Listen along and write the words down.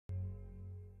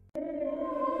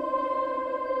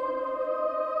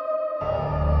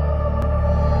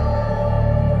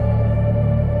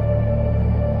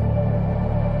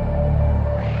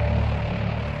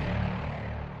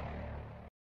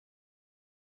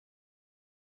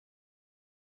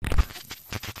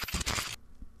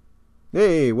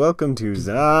Hey, welcome to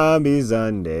Zombie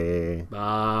Zunday.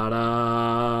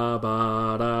 Ba-da,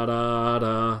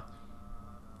 ba-da-da-da.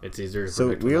 It's easier to So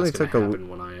predict we when only that's going took to a happen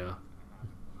when I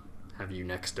have you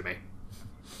next to me.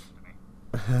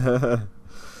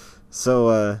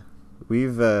 we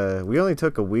only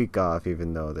took a week off,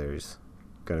 even though there's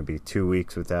gonna be 2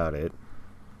 weeks without it.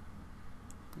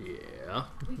 Yeah.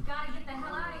 We've got to get the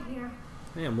hell out of here.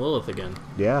 Hey, I'm Lilith again.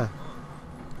 Yeah,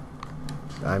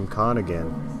 I'm Con again.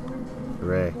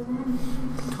 Hooray!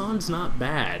 Con's not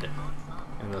bad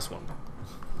in this one.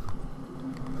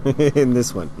 In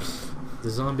this one, The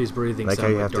zombies breathing like how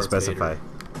sound you like have to Darth specify. Vader.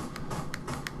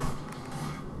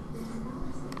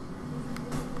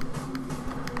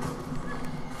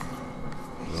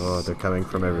 Oh, they're coming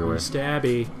from everywhere.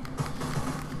 Stabby.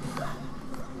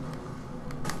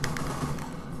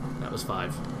 That was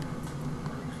 5.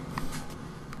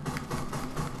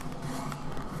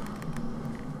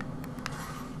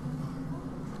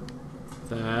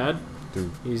 Thad.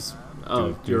 He's...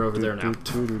 Oh, you're over there now.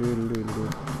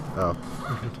 Oh.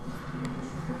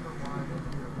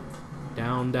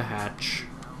 Down the hatch.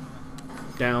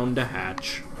 Down the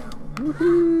hatch.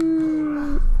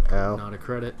 Ow. Not a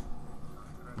credit.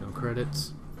 No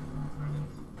credits.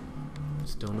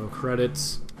 Still no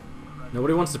credits.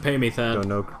 Nobody wants to pay me, Thad. Don't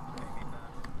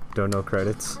know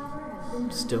credits.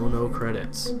 Still no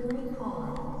credits.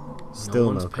 Still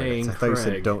one's no paying credits. I thought you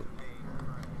said Kreig.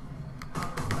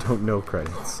 don't know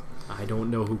credits. I don't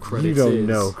know who credits You don't is.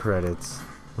 know credits.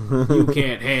 You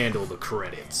can't handle the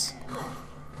credits.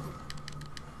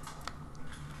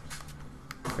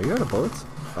 Are you out of bullets?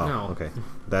 Oh, No. okay.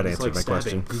 That It's answered like my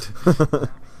stabbing. question.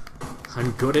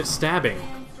 I'm good at stabbing.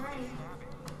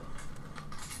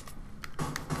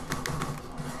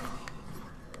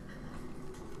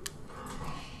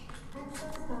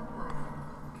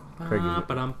 Kreig, you-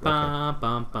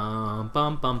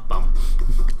 Ba-ba-dum-bum-bum-bum-bum-bum.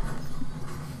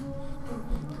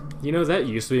 You know, that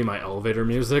used to be my elevator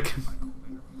music.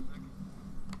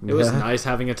 It was Yeah. nice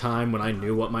having a time when I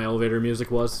knew what my elevator music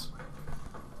was.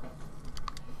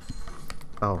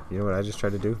 Oh, you know what I just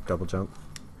tried to do? Double jump.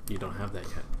 You don't have that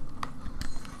yet.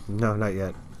 No, not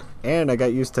yet. And I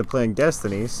got used to playing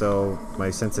Destiny, so my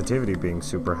sensitivity being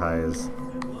super high is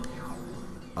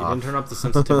You didn't turn up the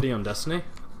sensitivity on Destiny?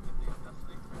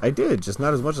 I did, just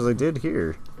not as much as I did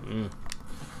here.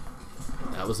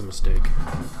 That was a mistake.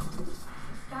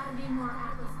 Gotta be more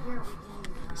atmospheric.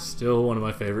 Still one of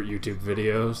my favorite YouTube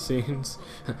video scenes.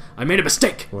 I made a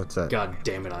mistake! What's that? God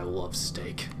damn it, I love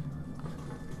steak.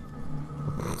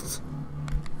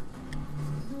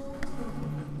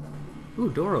 Ooh,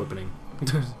 door opening.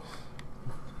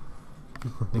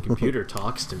 The computer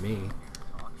talks to me.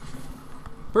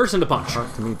 Person to punch.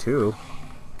 Talk to me too.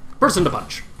 Person to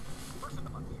punch.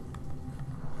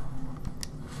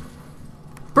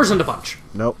 Person to punch.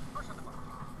 Nope.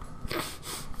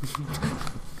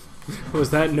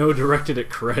 Was that no directed at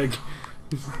Kreig?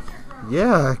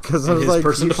 Yeah, because I And was his like,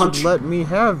 person you to punch? should let me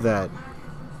have that.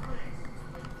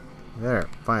 There,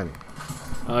 fine.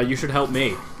 You should help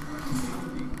me.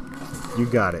 You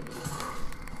got it.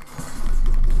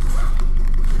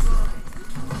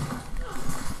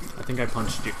 I think I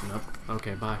punched you. Nope.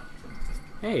 Okay, bye.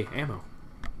 Hey, ammo.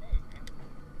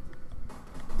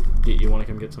 You want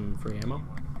to come get some free ammo?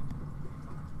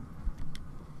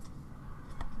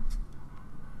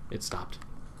 It stopped.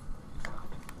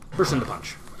 Person to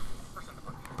punch.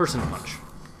 Person to punch.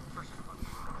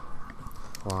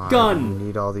 Why Gun! do you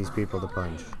need all these people to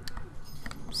punch?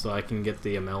 So I can get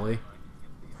the Amelie.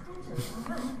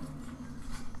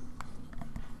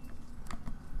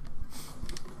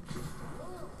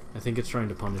 I think it's trying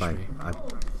to punish Fine, me. I'm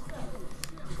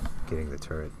getting the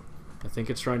turret. I think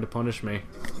it's trying to punish me.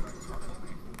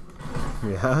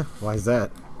 Yeah? Why's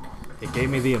that? It gave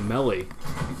me the Amelie.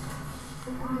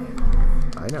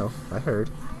 I know, I heard.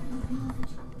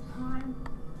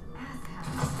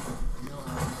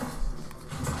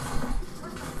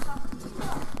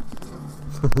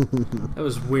 That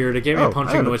was weird. It gave me Oh, a I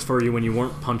punching have a- noise for you when you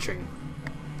weren't punching.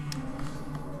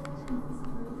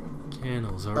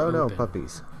 Kennels are Oh no, open.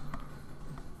 puppies.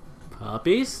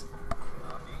 Puppies?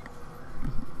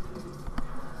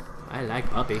 I like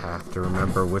puppy. I have to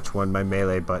remember which one my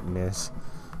melee button is.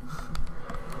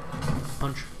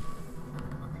 Punch.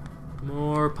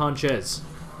 More punches.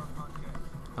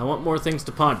 I want more things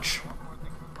to punch.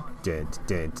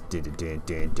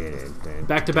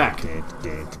 Back to back.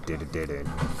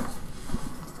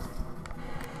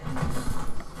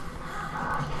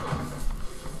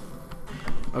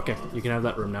 Okay, you can have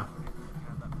that room now.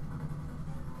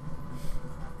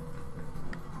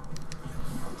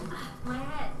 My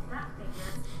head, not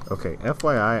fingers. Okay,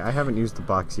 FYI, I haven't used the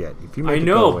box yet. If you make I it go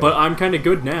know, away- but I'm kind of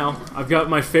good now. I've got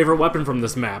my favorite weapon from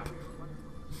this map.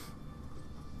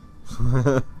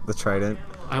 the trident.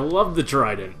 I love the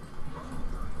trident.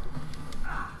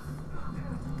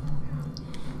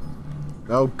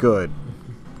 Oh, good.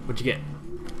 What'd you get?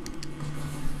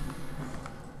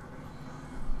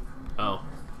 Oh.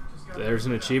 There's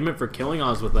an achievement for killing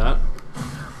Oz with that.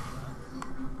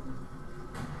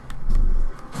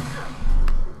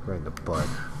 Right in the butt.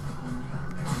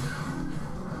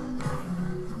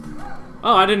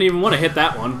 Oh, I didn't even want to hit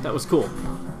that one. That was cool.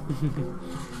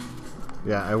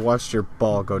 Yeah, I watched your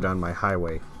ball go down my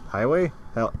highway. Highway?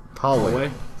 Hell, hallway.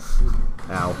 Away.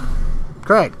 Ow.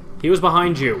 Craig! He was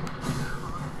behind you.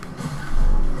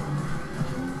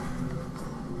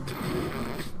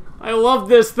 I love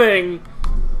this thing.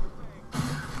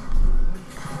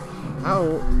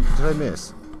 How did I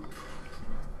miss?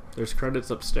 There's credits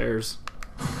upstairs.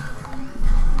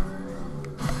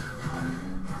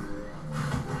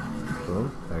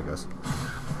 Boom. There it goes.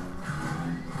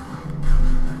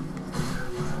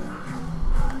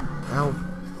 Ow.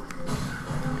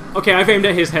 Okay, I've aimed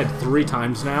at his head 3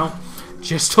 times now,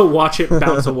 just to watch it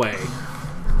bounce away.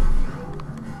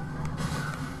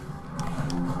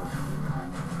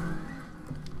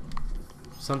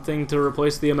 Something to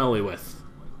replace the Amelie with.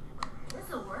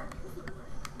 This'll work.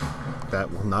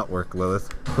 That will not work,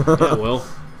 Lilith. Yeah, it will.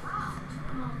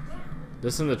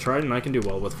 This and the trident I can do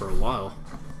well with for a while.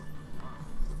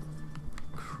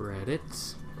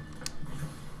 Credits.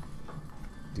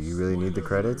 Do you really need the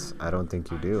credits? I don't think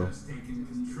you do.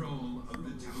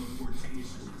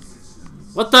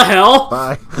 What the hell?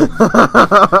 Bye.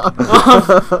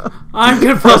 I'm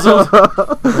getting puzzled.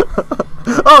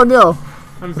 Oh no!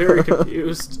 I'm very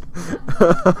confused.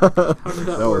 How did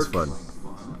that That was work? fun.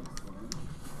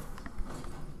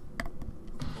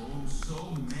 Oh,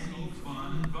 so many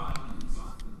fun buttons.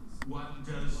 What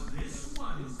does this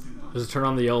one do? Does it turn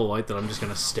on the yellow light that I'm just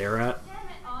gonna stare at? Damn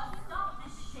it, Oz, stop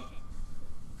this shit.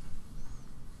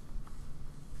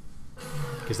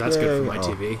 Because that's good for my Yay.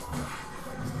 TV.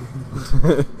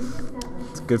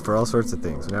 It's good for all sorts of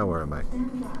things. Now where am I?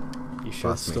 You should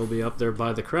Boss me. still be up there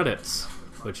by the credits,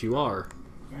 which you are.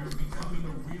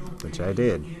 Which I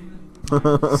did.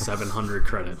 700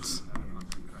 credits.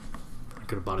 I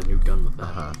could have bought a new gun with that.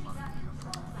 Uh-huh.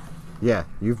 Yeah,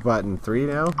 you've bought 3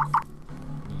 now?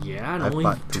 Yeah, and I've only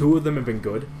bought 2 of them have been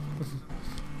good.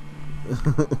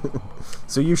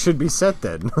 So you should be set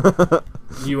then.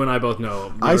 You and I both know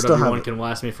the I still RW1 have it. can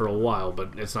last me for a while, but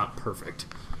it's not perfect.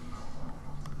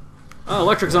 Oh,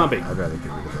 electric zombie! I'd rather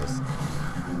get rid of this.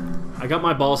 I got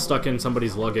my ball stuck in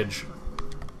somebody's luggage.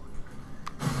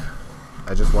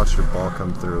 I just watched your ball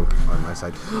come through on my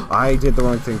side. I did the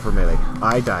wrong thing for melee.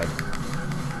 I died.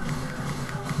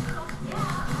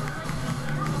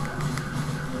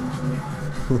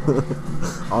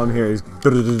 All I'm hearing is...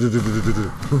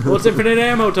 Well, it's infinite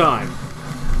ammo time!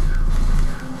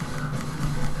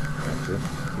 Gotcha.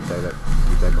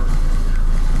 Keep that going.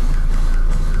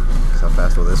 So how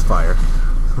fast will this fire?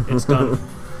 It's done.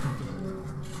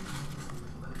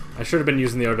 I should have been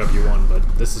using the RW1, but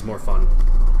this is more fun.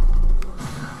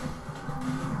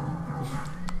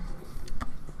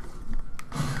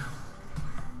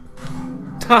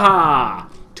 Haha!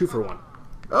 2 for 1.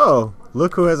 Oh,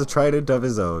 look who has a trident of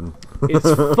his own.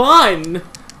 It's fun!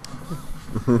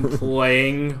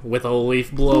 Playing with a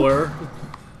leaf blower.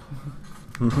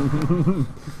 The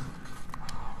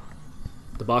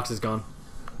box is gone.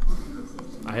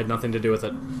 I had nothing to do with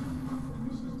it.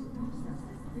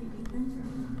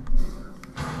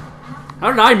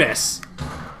 How did I miss?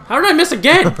 How did I miss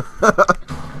again?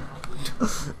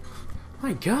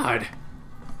 My god.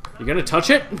 You gonna touch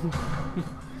it?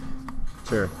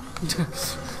 Sure.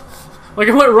 Like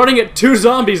I went running at 2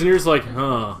 zombies and you're just like,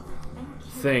 huh.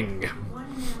 Thing.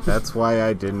 That's why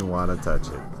I didn't want to touch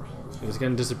it. It was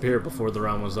gonna disappear before the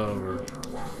round was over.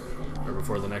 Or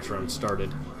before the next round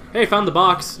started. Hey, found the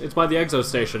box. It's by the exo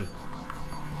station.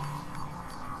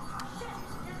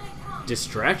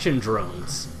 Distraction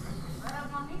drones. Right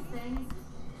up on these things.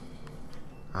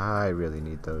 I really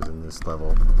need those in this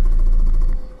level.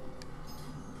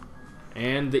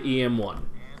 And the EM1.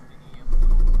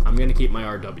 I'm gonna keep my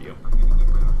RW.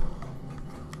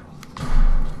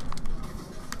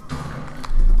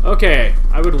 Okay,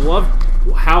 I would love...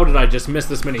 How did I just miss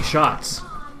this many shots?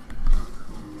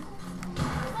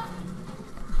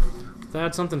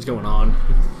 Thad, something's going on.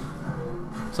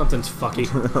 Something's fucky.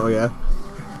 Oh yeah?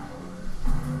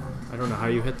 I don't know how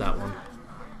you hit that one.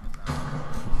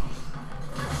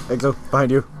 Exo, behind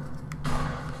you.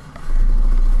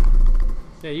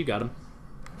 Yeah, you got him.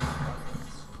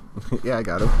 Yeah, I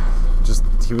got him. just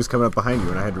he was coming up behind you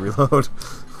and I had to reload.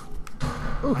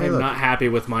 Oh, hey, I'm look. not happy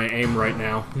with my aim right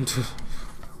now.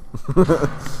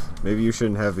 Maybe you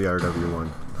shouldn't have the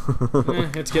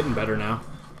RW1. It's getting better now.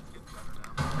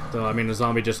 So, I mean, the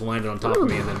zombie just landed on top of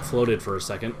me and then floated for a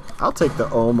second. I'll take the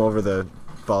ohm over the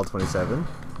ball 27.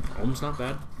 Ohm's not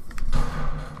bad.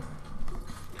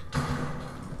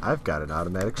 I've got an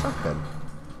automatic shotgun.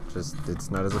 Just,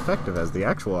 it's not as effective as the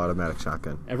actual automatic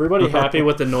shotgun. Everybody happy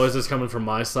with the noises coming from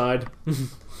my side?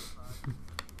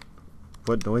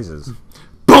 What noises?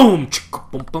 Boom!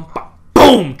 Chicka bum bum bum.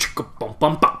 Boom! Chicka bum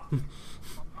bum bum.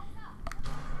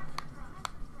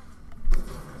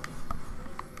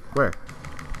 Where?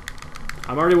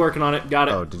 I'm already working on it. Got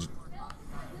it. Oh, did you?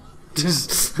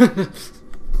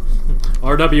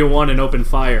 RW1 and open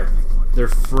fire. They're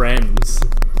friends.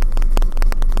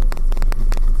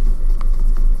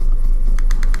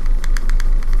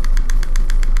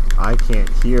 I can't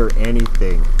hear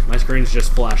anything. My screen's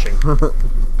just flashing.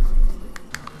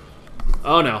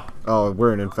 Oh no. Oh,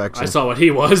 we're an infection. I saw what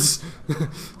he was.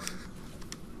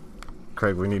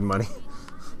 Craig, we need money.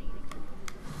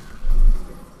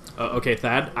 Okay,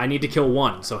 Thad, I need to kill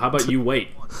one, so how about you wait?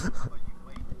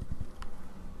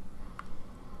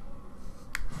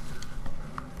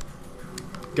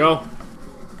 Go.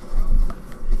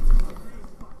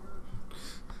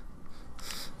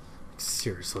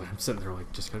 Seriously, I'm sitting there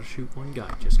like, just gotta shoot one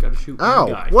guy, just gotta shoot Ow!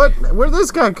 one guy. What? Where'd this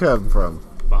guy come from?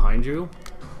 Behind you?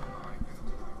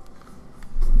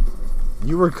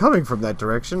 You were coming from that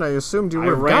direction. I assumed you I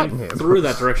would have ran gotten him. through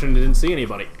that direction and didn't see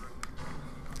anybody.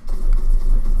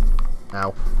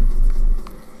 Ow.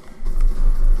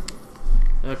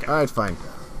 Okay. Alright, fine.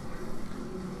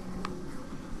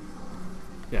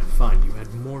 Yeah, fine, you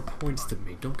had more points than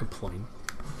me, don't complain.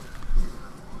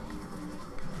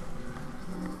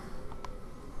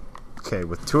 Okay,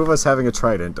 with two of us having a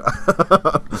trident.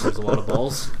 There's a lot of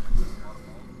balls.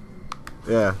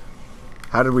 Yeah.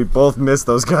 How did we both miss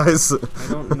those guys? I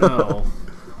don't know.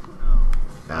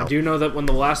 I Ow. do know that when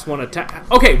the last one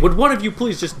attacked... Okay, would one of you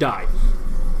please just die?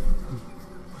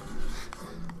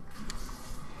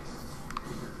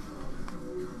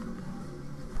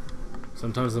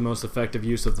 Sometimes the most effective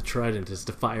use of the trident is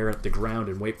to fire at the ground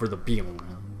and wait for the beam.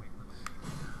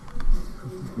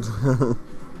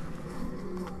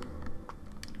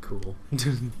 Cool.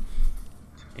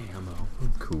 Ammo.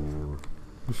 Cool.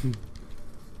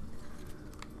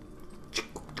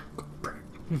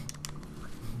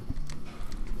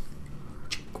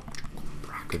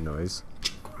 Good noise.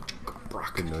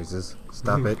 Good noises.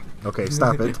 Stop it. Okay,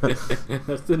 stop it.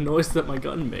 That's the noise that my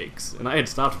gun makes. And I had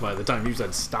stopped by the time you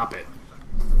said stop it.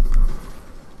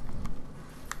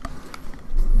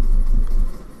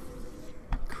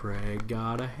 Kreig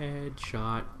got a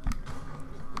headshot.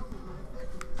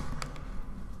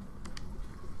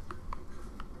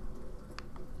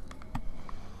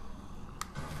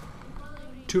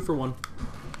 Two for one.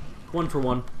 One for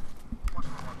one.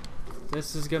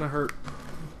 This is gonna hurt.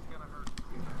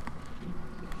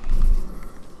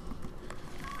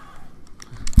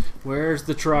 Where's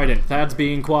the trident? Thad's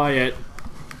being quiet.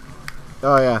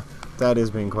 Oh yeah, that is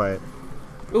being quiet.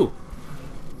 Ooh.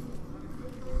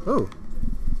 Ooh.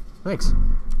 Thanks.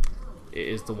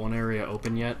 Is the one area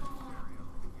open yet?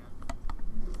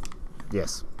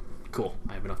 Yes. Cool.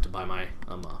 I have enough to buy my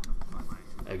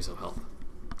exo health.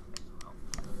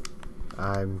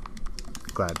 I'm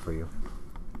glad for you.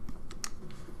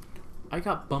 I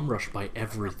got bum rushed by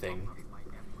everything.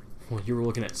 Well, you were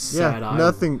looking at sad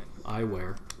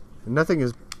eyewear. Nothing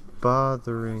is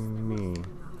bothering me.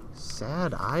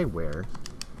 Sad eyewear?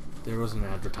 There was an I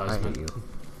advertisement. hate you.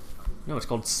 No, it's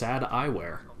called sad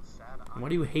eyewear. Why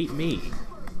do you hate me?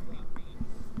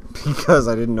 Because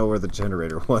I didn't know where the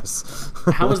generator was.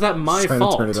 How is that my Trying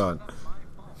fault? to turn it on.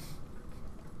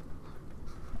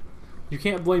 You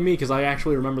can't blame me because I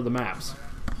actually remember the maps.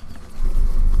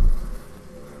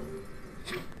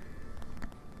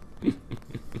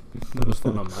 That was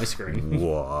fun on my screen.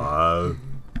 What?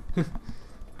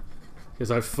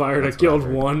 Because I fired, That's I killed what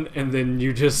I heard. one, and then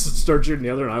you just start shooting the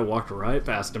other, and I walked right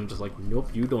past him, just like, nope,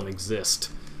 you don't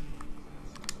exist.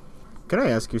 Can I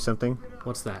ask you something?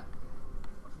 What's that?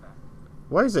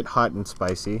 Why is it hot and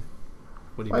spicy?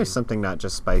 What do you Why mean? is something not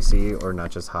just spicy or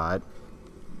not just hot?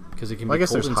 Because it can Well, I be guess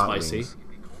cold there's and hot spicy. wings.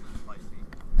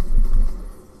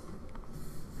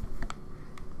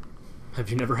 Have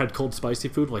you never had cold spicy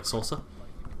food like salsa?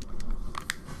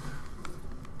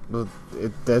 Well,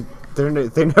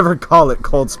 they never call it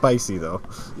cold spicy though.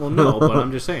 Well, no, but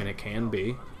I'm just saying it can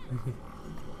be.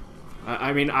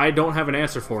 I mean, I don't have an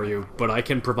answer for you, but I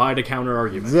can provide a counter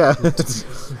argument. Yeah.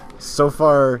 So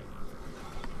far,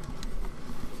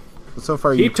 So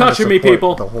far, Keep you kinda touching me, support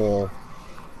people. The whole.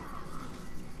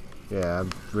 Yeah, I'm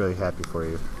really happy for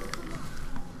you.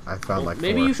 I found like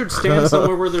Maybe 4. you should stand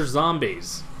somewhere where there's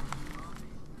zombies.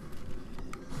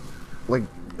 Like,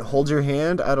 hold your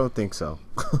hand? I don't think so.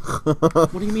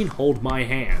 What do you mean, hold my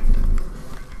hand?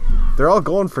 They're all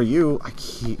going for you. I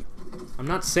keep. I'm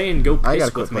not saying go I gotta piss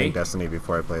quit with playing me. Destiny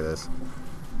before I play this.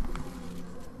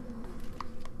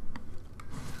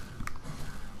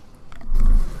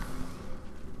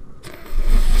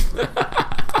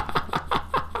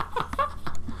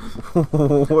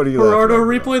 What are you Gerardo,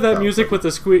 laughing at? replay that Oh, music with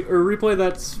a squeak, or replay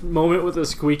that moment with a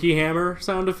squeaky hammer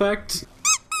sound effect.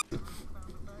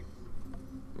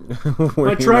 Were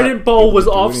My you trident not ball able was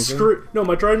to do off anything? screen. No,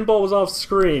 my trident ball was off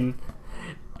screen,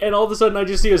 and all of a sudden I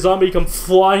just see a zombie come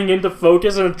flying into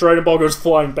focus, and a trident ball goes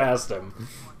flying past him.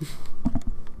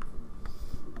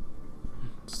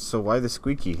 So why the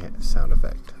squeaky sound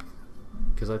effect?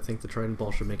 Because I think the trident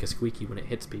ball should make a squeaky when it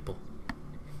hits people.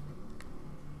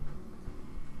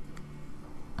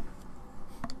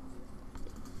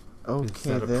 Okay, Is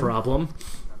that a then. problem?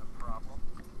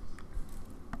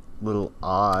 Little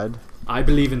odd. I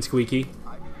believe in squeaky.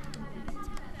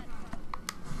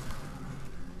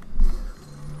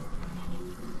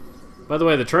 By the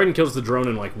way, the trident kills the drone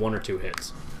in like 1 or 2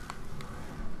 hits.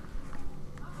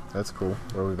 That's cool.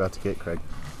 Where are we about to get, Craig?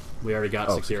 We already got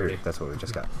Oh, security. That's what we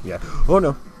just got. Yeah. Oh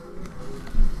no.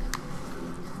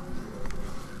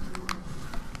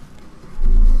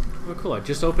 Oh, cool. I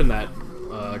just opened that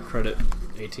credit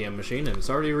ATM machine and it's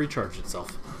already recharged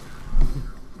itself.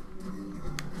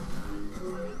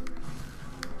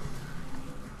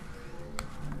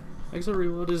 Exo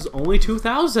reload is only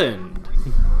 2,000!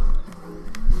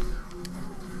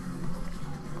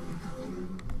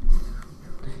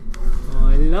 Oh,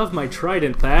 I love my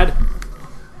trident, Thad.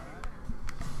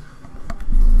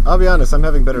 I'll be honest, I'm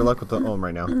having better luck with the ohm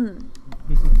right now. Me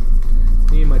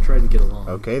and my trident get along.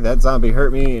 Okay, that zombie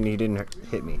hurt me and he didn't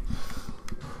hit me.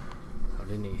 How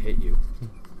didn't he hit you?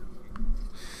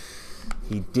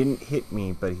 He didn't hit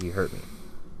me, but he hurt me.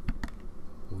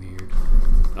 Weird.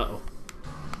 Uh-oh.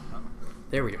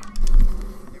 There we go.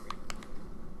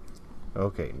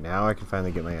 Okay, now I can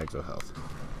finally get my exo health.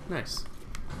 Nice.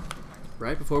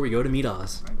 Right before we go to meet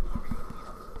Oz.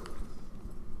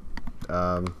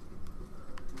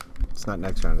 It's not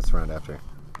next round, it's the round after.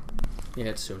 Yeah,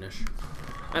 it's soonish.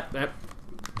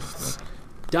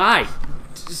 Die!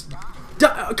 Just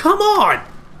die! Come on!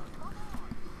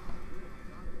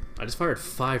 I just fired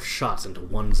 5 shots into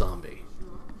one zombie.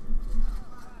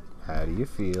 How do you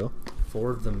feel?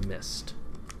 4 of them missed.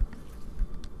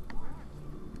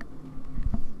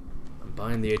 I'm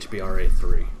buying the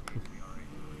HBRA3.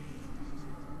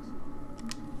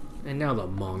 And now the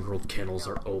mongrel kennels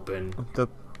are open. The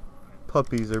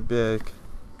puppies are big.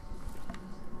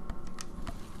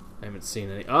 I haven't seen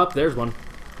any. Oh, there's one.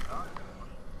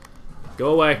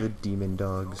 Go away. The demon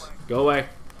dogs. Go away.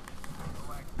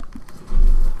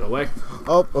 Go away.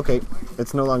 Oh, okay.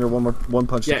 It's no longer one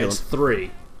punch to Yeah, kill it's him.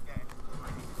 3.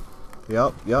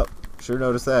 Yep. Sure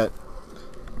noticed that.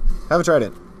 Have a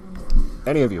trident.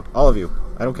 Any of you. All of you.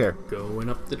 I don't care. Going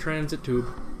up the transit tube.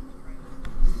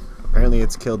 Apparently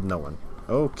it's killed no one.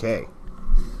 Okay.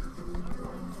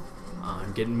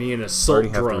 I'm getting me an assault Already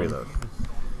have to drone. reload.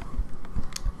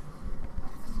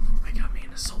 I got me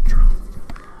an assault drone.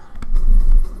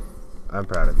 I'm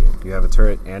proud of you. You have a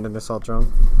turret and an assault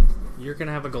drone? You're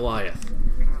gonna have a Goliath.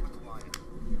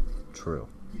 True.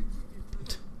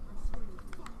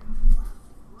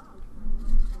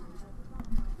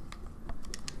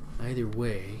 Either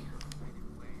way,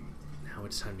 now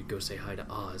it's time to go say hi to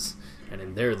Oz. And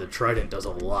in there, the trident does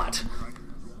a lot.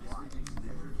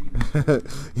 Yeah,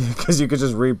 because you could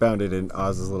just rebound it in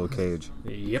Oz's little cage.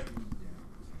 Yep.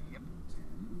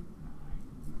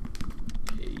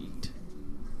 8,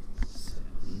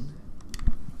 7,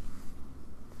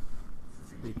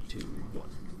 3, 2, 1.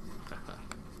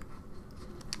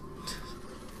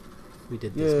 We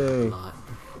did this Yay. a lot.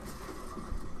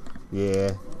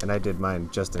 Yeah, and I did mine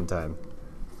just in time.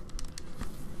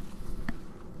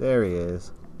 There he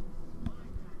is.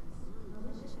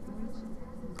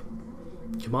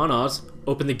 Come on, Oz.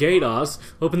 Open the gate, Oz.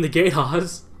 Open the gate,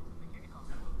 Oz.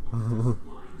 I'm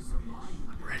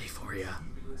ready for you.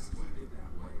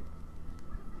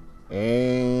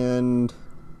 And...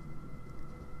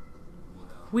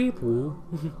 Weep woo.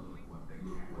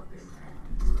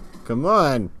 Come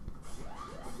on!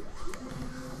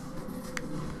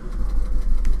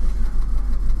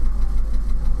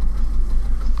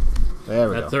 There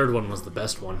we That go. third one was the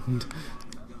best one.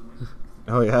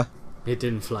 Oh yeah? It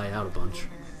didn't fly out a bunch.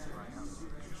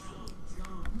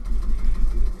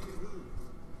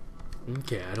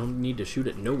 Okay, I don't need to shoot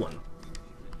at no one.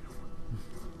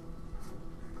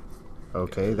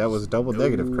 Okay, that was double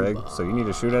negative, Craig. So you need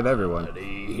to shoot at everyone.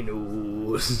 Nobody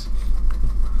knows.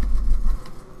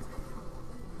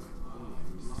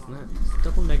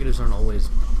 Double negatives aren't always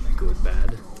good,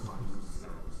 bad.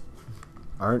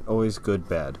 Aren't always good,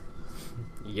 bad.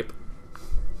 Yep.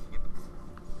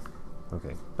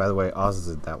 Okay. By the way, Oz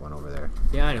did that one over there.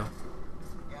 Yeah, I know.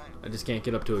 I just can't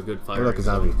get up to a good fire. Oh, look, a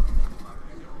zombie.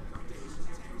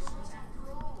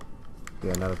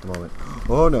 Yeah, not at the moment.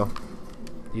 Oh, no.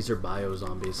 These are bio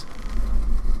zombies.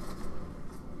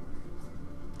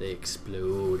 They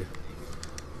explode.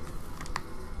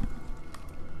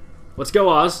 Let's go,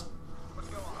 Oz.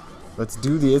 Let's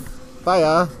do this.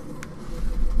 Fire.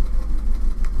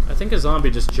 I think a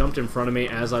zombie just jumped in front of me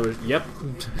as I was... Yep.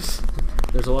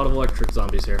 There's a lot of electric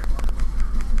zombies here.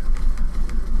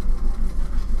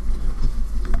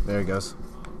 There he goes.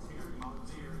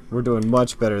 We're doing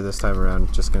much better this time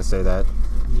around. Just gonna say that.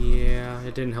 Yeah,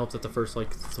 it didn't help that the first,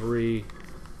 like, 3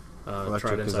 Electric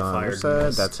tridents is I on fired this side,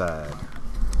 missed. that side.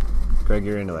 Craig,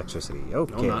 you're in electricity.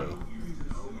 Okay. No, I'm not.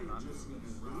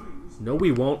 No,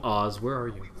 we won't, Oz. Where are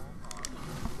you?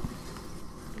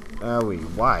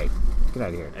 Why? Get out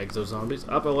of here. Exo zombies.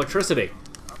 Up, electricity.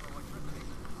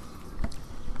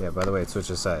 Yeah, by the way, it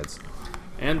switches sides.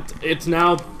 And it's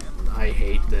now... I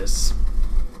hate this.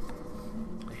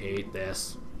 I hate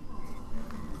this.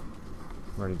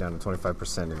 I'm already down to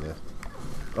 25% in the...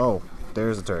 Oh,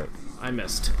 there's a turret. I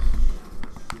missed.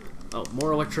 Oh,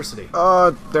 more electricity.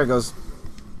 Oh, there it goes.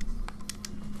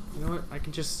 You know what? I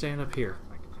can just stand up here.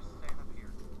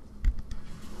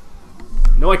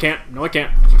 No, I can't. No, I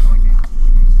can't.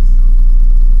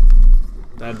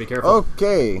 Dad, be careful.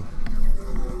 Okay.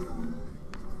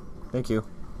 Thank you.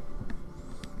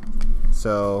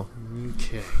 So,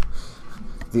 Okay.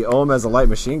 the Ohm as a light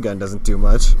machine gun doesn't do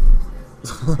much.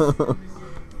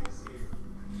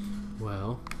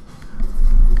 Well.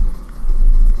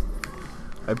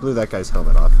 I blew that guy's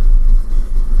helmet off.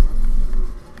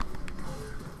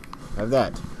 Have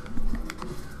that.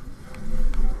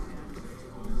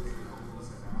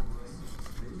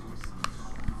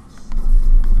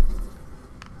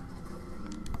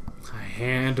 I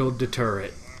handled the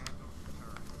turret.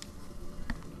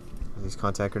 Are these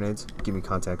contact grenades? Give me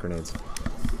contact grenades.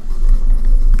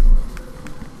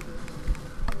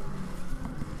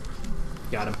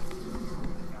 Got him.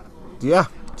 Yeah,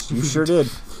 you sure did.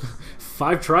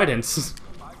 5 tridents.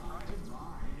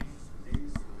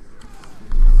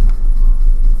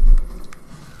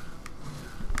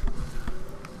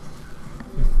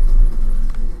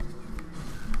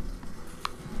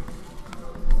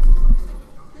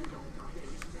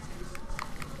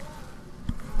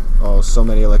 Oh, so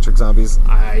many electric zombies.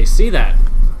 I see that.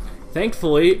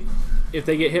 Thankfully, if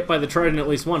they get hit by the trident at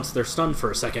least once, they're stunned for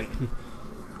a second.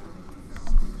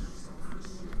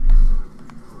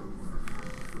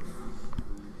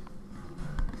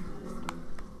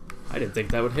 I didn't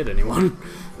think that would hit anyone.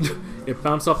 It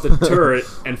bounced off the turret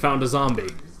and found a zombie.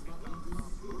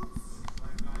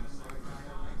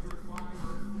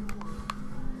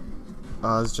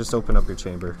 Oz, just open up your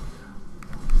chamber.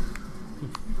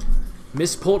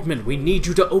 Miss Portman, we need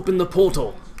you to open the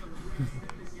portal.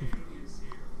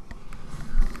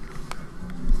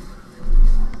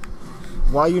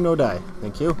 Why you no die?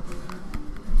 Thank you.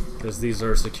 Because these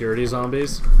are security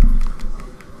zombies.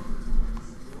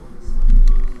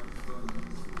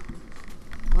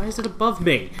 Why is it above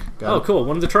me? Got Oh, it. cool.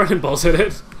 One of the trident balls hit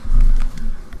it.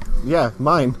 Yeah,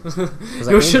 mine.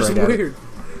 It was just weird.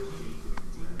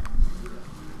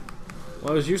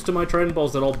 Well, I was used to my trident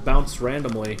balls that all bounce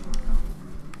randomly.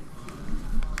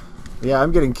 Yeah,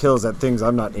 I'm getting kills at things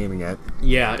I'm not aiming at.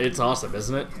 Yeah, it's awesome,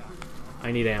 isn't it?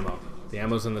 I need ammo. The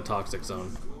ammo's in the toxic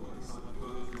zone.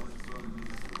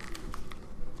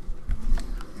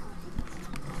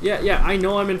 Yeah, I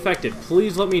know I'm infected.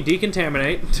 Please let me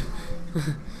decontaminate.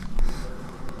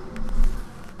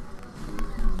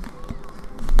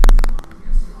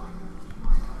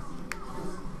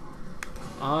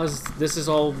 Oz, this is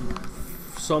all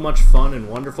so much fun and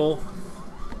wonderful.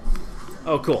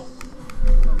 Oh, cool.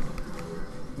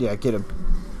 Yeah, get him.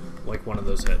 Like one of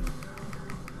those hit.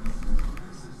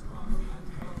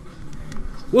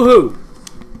 Woohoo!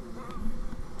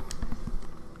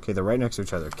 Okay, they're right next to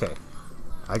each other. Okay.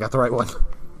 I got the right one.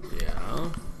 Yeah.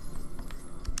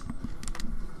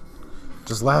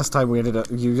 Just last time you ended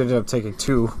up taking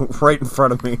 2 right in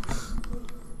front of me.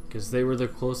 Because they were the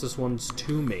closest ones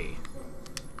to me.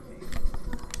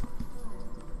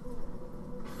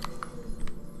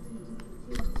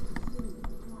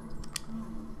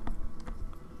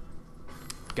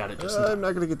 Got it just in I'm time.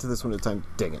 not gonna get to this one at a time.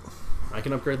 Dang it. I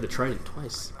can upgrade the trident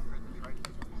twice.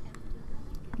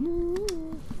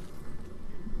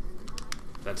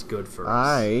 That's good for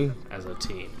us as a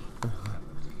team.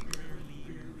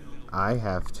 I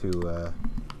have to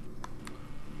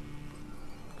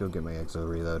go get my exo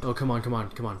reload. Oh, come on, come on,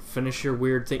 come on. Finish your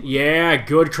weird thing. Yeah,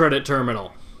 good credit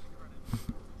terminal.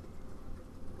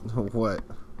 What?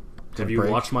 Did Have it you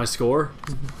break? watched my score?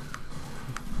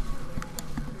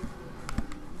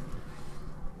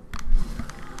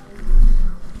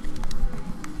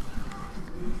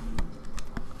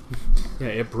 Yeah,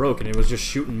 it broke and it was just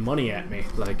shooting money at me.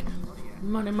 Like,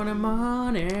 money, money,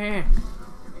 money.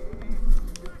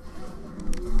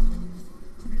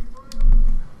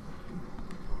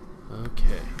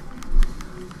 Okay.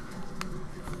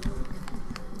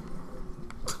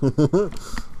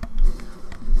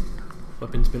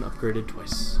 Weapon's been upgraded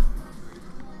twice.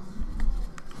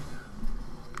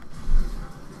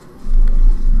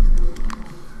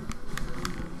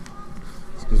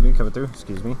 Excuse me, coming through.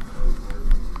 Excuse me.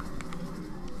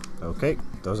 Okay,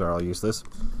 those are all useless.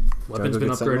 Weapon's go been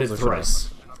get sentinels upgraded or should I? thrice.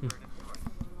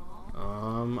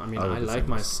 I mean, I'll I get like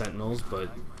my sentinels, but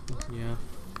yeah.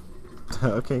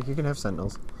 Okay, you can have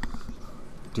sentinels.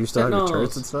 Do you still have your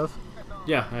turrets and stuff?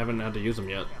 Yeah, I haven't had to use them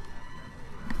yet.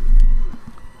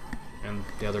 And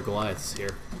the other Goliaths here.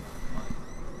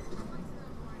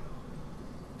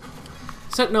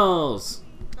 Sentinels!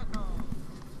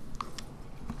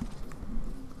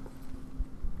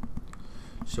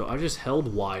 So I just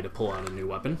held Y to pull out a new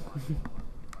weapon.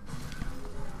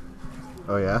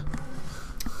 Oh yeah?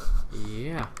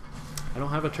 Yeah. I don't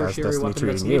have a tertiary Destiny weapon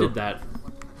that's treating you? needed that.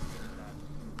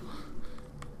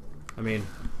 I mean,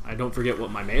 I don't forget what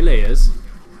my melee is.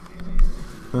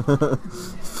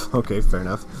 Okay, fair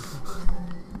enough.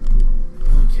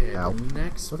 Okay, Ow. the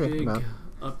next Okay, big I'm out.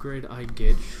 upgrade I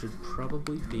get should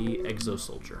probably be Exo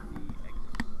Soldier.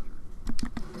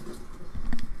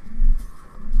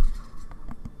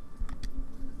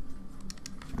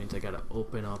 Which means I gotta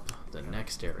open up the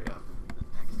next area.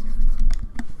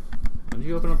 When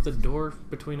you open up the door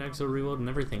between Exo Reload and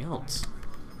everything else?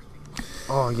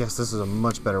 Oh yes, this is a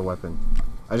much better weapon.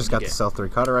 I just got the Okay. Cell 3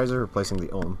 Cauterizer, replacing the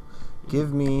Ohm.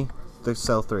 Give me the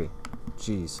Cell 3.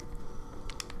 Jeez.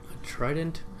 A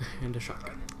trident and a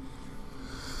shotgun.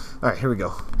 Alright, here we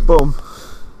go. Boom.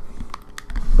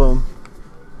 Boom.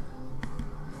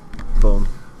 Boom.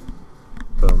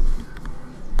 Boom.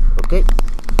 Okay.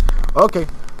 Okay.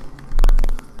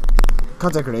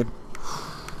 Contact grenade.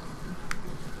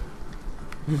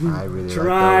 I really like those.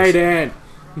 Trident!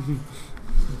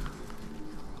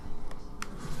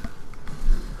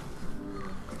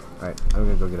 Alright, I'm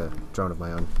gonna go get a drone of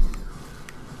my own.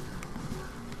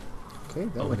 Okay,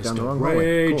 that went down the wrong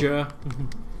hallway. Cool. Rager.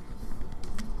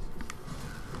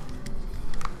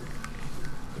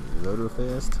 Reload real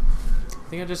fast. I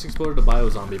think I just exploded a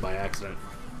bio-zombie by accident.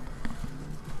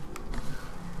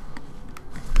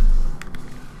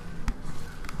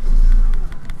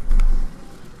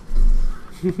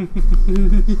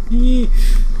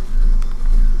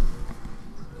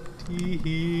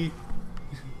 Tee-hee.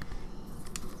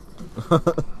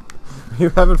 You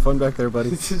having fun back there, buddy?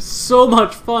 This is so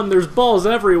much fun. There's balls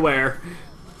everywhere.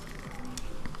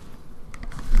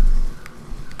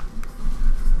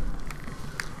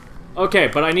 Okay,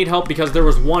 but I need help because there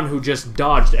was one who just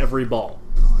dodged every ball.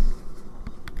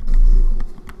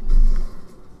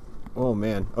 Oh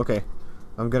man, okay.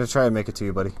 I'm gonna try and make it to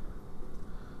you, buddy.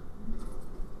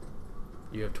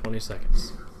 You have 20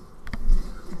 seconds.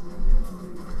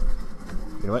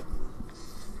 You know what?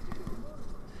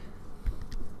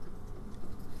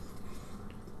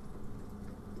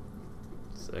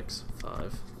 Six,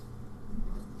 5,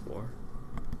 4,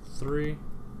 3,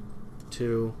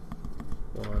 2,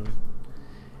 1.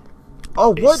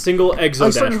 Oh, A what? single I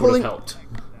exo started dash would holding- have helped.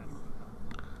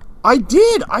 I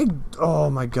did! Oh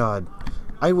my god.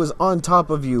 I was on top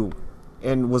of you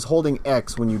and was holding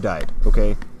X when you died,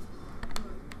 okay?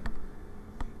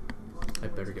 I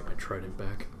better get my trident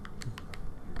back.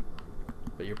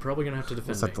 But you're probably gonna have to defend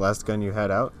Was me. that the last gun you had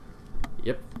out?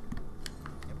 Yep.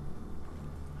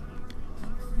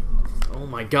 Oh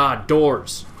my god,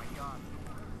 doors!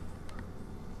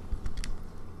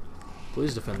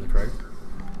 Please defend the Kreig.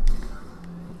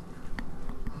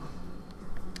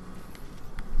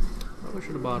 Probably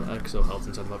should have bought Exo Health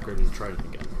instead of upgrading the Trident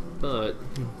again. But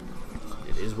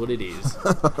it is what it is.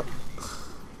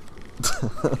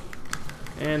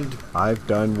 And I've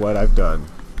done what I've done.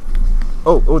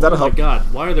 Oh, that'll oh my help.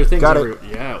 god, why are there things Got it. everywhere?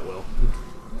 Yeah, it will.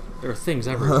 There are things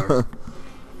everywhere.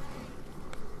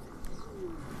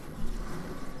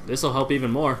 This'll help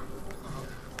even more.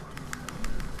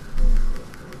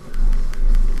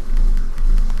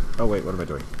 Oh wait, what am I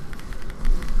doing?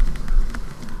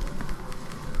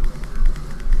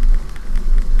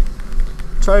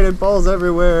 Trident balls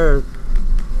everywhere!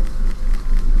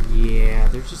 Yeah,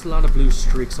 there's just a lot of blue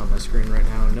streaks on my screen right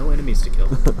now and no enemies to kill.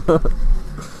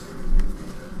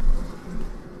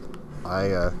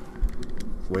 I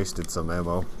wasted some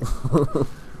ammo.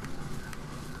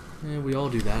 Yeah, we all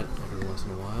do that every once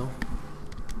in a while.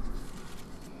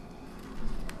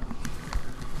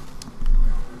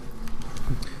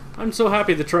 I'm so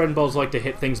happy the trident balls like to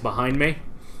hit things behind me.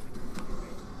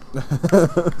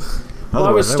 Well,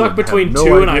 I was stuck between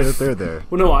two, and they're there.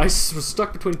 Well, no, I was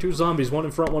stuck between two zombies, one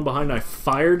in front, one behind. And I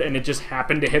fired, and it just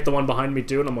happened to hit the one behind me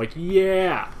too. And I'm like,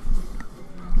 yeah,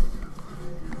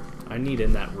 I need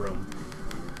in that room.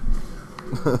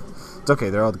 It's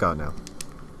okay, they're all gone now.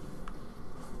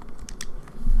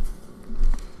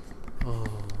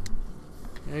 Oh,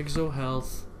 Exo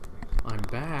Health, I'm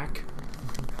back.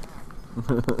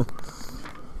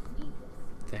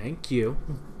 Thank you.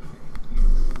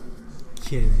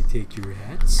 Can I take your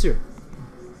hat, sir?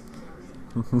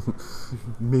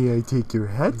 May I take your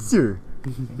hat, sir?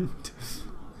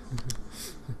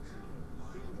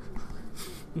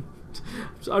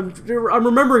 I'm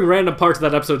remembering random parts of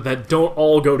that episode that don't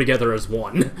all go together as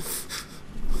one.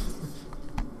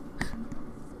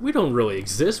 We don't really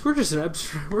exist. We're just an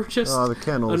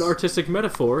an artistic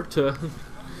metaphor to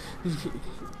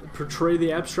portray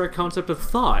the abstract concept of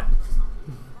thought.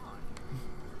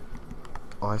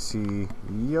 Oh, I see.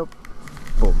 Yep.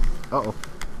 Boom. Uh-oh.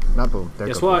 Not boom. There.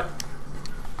 Guess what?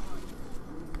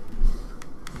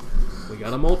 We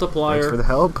got a multiplier. Thanks for the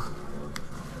help.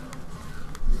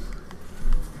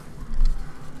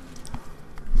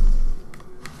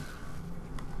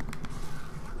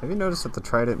 Have you noticed that the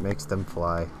trident makes them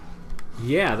fly?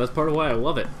 Yeah, that's part of why I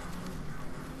love it.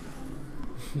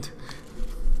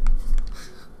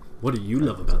 What do you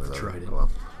love about the trident? Well.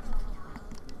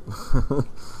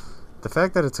 The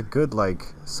fact that it's a good,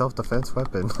 like, self-defense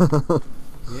weapon.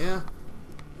 Yeah.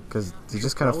 Because you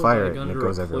just kind of fire it and it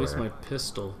goes everywhere. Replace my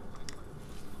pistol.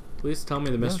 Please tell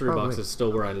me the mystery box is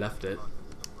still where I left it.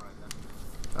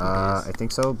 I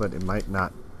think so, but it might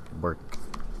not work.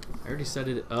 I already said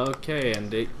it. Okay,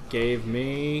 and it gave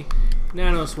me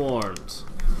nano swarms.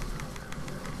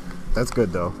 That's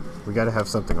good, though. We gotta have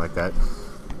something like that.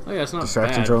 Oh yeah, it's not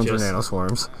Distraction bad, drones just or nano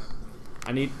swarms.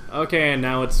 I need. Okay, and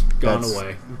now it's gone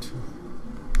away.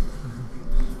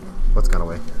 What's gone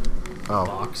away? Oh,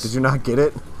 box. Did you not get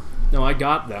it? No, I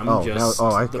got them. Oh, just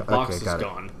the box okay, is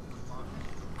gone.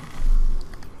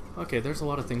 Okay, there's a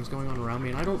lot of things going on around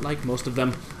me, and I don't like most of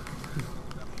them.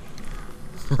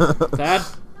 Thad,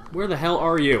 where the hell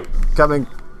are you? Coming.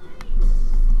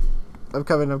 I'm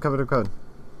coming.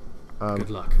 Good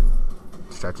luck.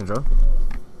 Distraction drone.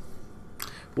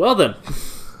 Well then.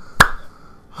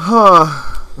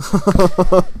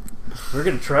 We're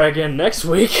gonna try again next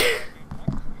week.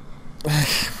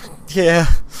 Yeah.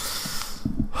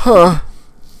 Huh.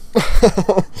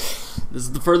 This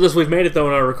is the furthest we've made it, though,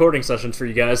 in our recording sessions for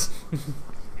you guys.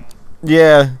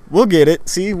 Yeah, we'll get it.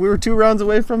 See, we were 2 rounds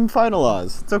away from final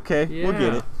Oz. It's okay. Yeah. We'll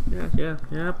get it.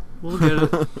 Yeah, we'll get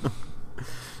it.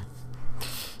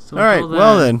 So alright,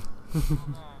 well then.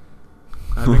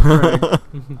 I've been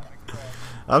Kreig.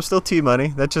 I'm still T-Money.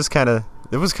 That just kind of...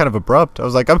 It was kind of abrupt. I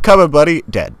was like, I'm coming, buddy.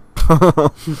 Dead.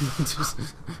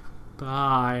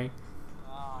 Bye.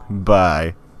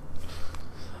 Bye.